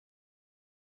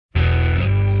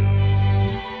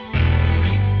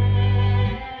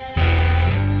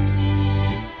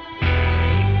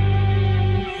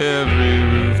Every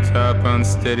rooftop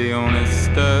unsteady on its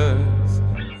studs,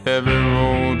 every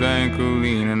rolled ankle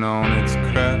leaning on its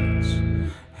crutch,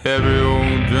 every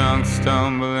old drunk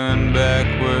stumbling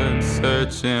backwards,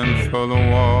 searching for the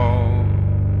wall,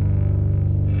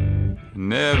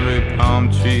 and every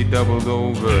palm tree doubled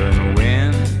over in the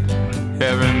wind,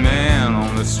 every man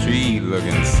on the street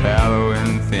looking sallow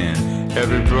and thin,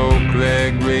 every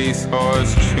broke-legged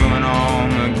racehorse chewing on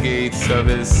the gates of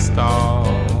his stall,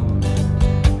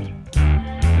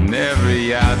 and every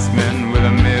yachtsman with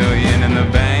 $1 million in the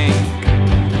bank,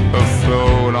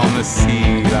 afloat on the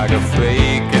sea like a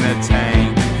flake in a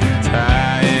tank,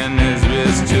 tying his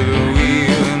wrist to the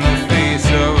wheel in the face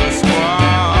of a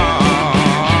squall.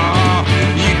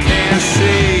 You can't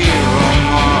save them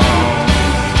all.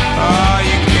 Oh,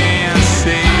 you can't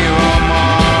save them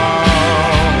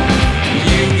all.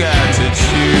 You got to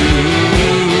choose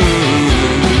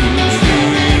who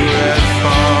you let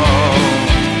fall.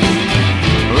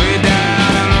 Way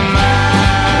down in the mine,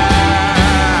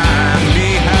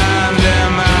 behind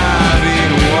them ivy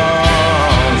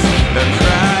walls, they're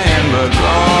crying, but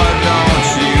Lord, don't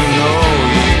you know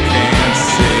you can't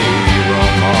save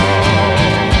them all.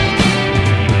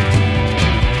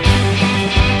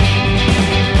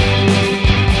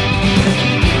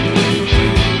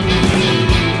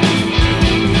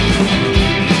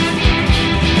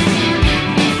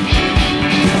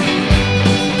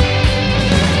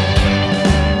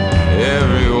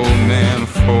 Every old man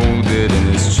folded in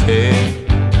his chair,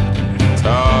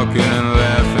 talking and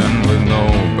laughing with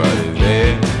nobody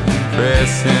there,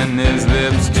 pressing his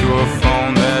lips to a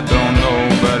phone that don't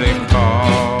nobody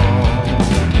call,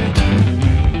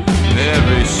 and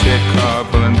every shit car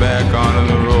pulling back onto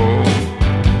the road,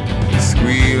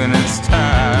 squealing its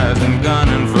tires and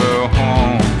gunning for a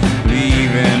home,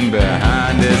 leaving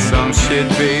behind it some shit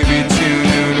baby too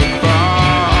new to crawl.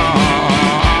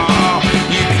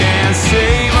 You can't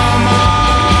save them all.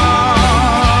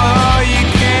 You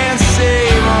can't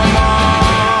save them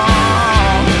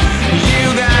all. You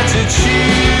got to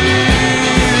choose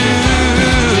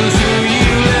who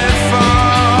you let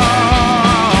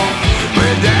fall.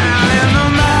 We're down in the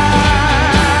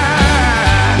mine,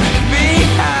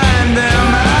 behind them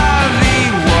ivy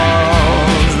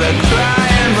walls, they're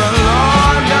crying, but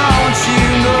Lord, don't you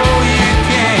know you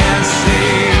can't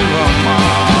save them all.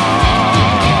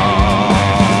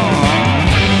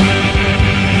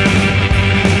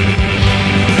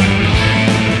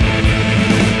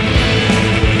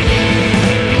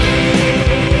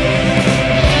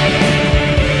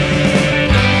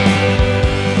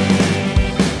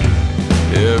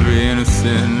 Every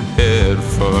innocent head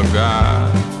full of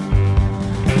God,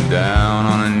 down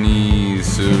on her knees,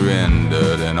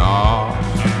 surrendered in awe,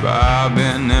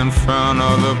 bobbing in front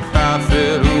of the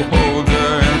prophet